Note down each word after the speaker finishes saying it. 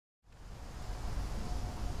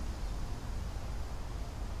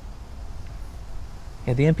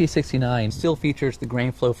Yeah, the MP-69 still features the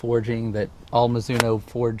grain flow forging that all Mizuno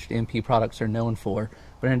forged MP products are known for,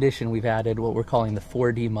 but in addition we've added what we're calling the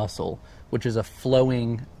 4D muscle, which is a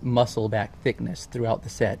flowing muscle back thickness throughout the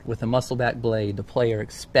set. With a muscle back blade, the player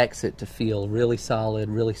expects it to feel really solid,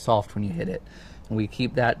 really soft when you hit it. And we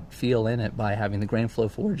keep that feel in it by having the grain flow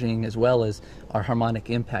forging as well as our harmonic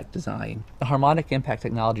impact design. The harmonic impact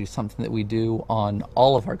technology is something that we do on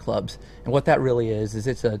all of our clubs, and what that really is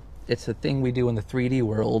it's a thing we do in the 3D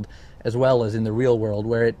world as well as in the real world,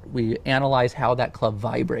 where we analyze how that club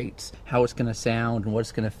vibrates, how it's going to sound, and what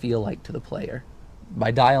it's going to feel like to the player.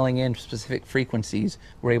 By dialing in specific frequencies,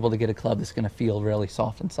 we're able to get a club that's going to feel really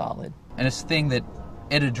soft and solid. And it's a thing that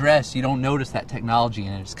at address, you don't notice that technology,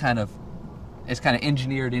 and it's kind of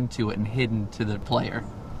engineered into it and hidden to the player.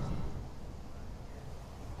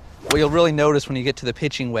 What you'll really notice when you get to the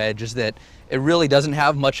pitching wedge is that it really doesn't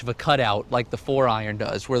have much of a cutout like the 4-iron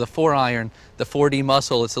does. Where the 4-iron, the 4D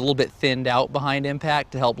muscle, it's a little bit thinned out behind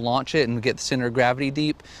impact to help launch it and get the center of gravity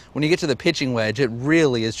deep. When you get to the pitching wedge, it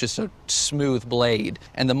really is just a smooth blade,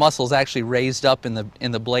 and the muscle's actually raised up in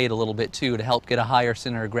the blade a little bit too to help get a higher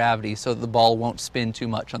center of gravity so that the ball won't spin too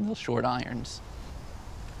much on those short irons.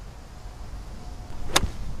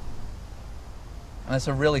 And that's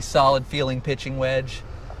a really solid feeling pitching wedge.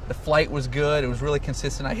 The flight was good, it was really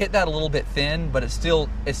consistent. I hit that a little bit thin, but it still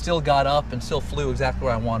got up and still flew exactly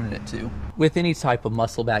where I wanted it to. With any type of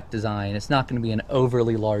muscle back design, it's not going to be an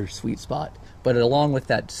overly large sweet spot, but along with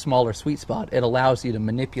that smaller sweet spot, it allows you to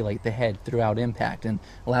manipulate the head throughout impact and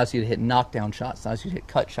allows you to hit knockdown shots, allows you to hit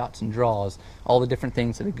cut shots and draws, all the different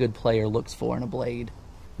things that a good player looks for in a blade.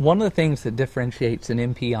 One of the things that differentiates an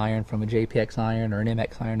MP iron from a JPX iron or an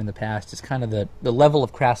MX iron in the past is kind of the level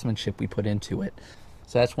of craftsmanship we put into it.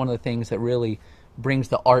 So that's one of the things that really brings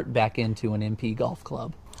the art back into an MP golf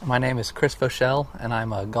club. My name is Chris Foschel, and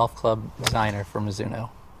I'm a golf club designer for Mizuno.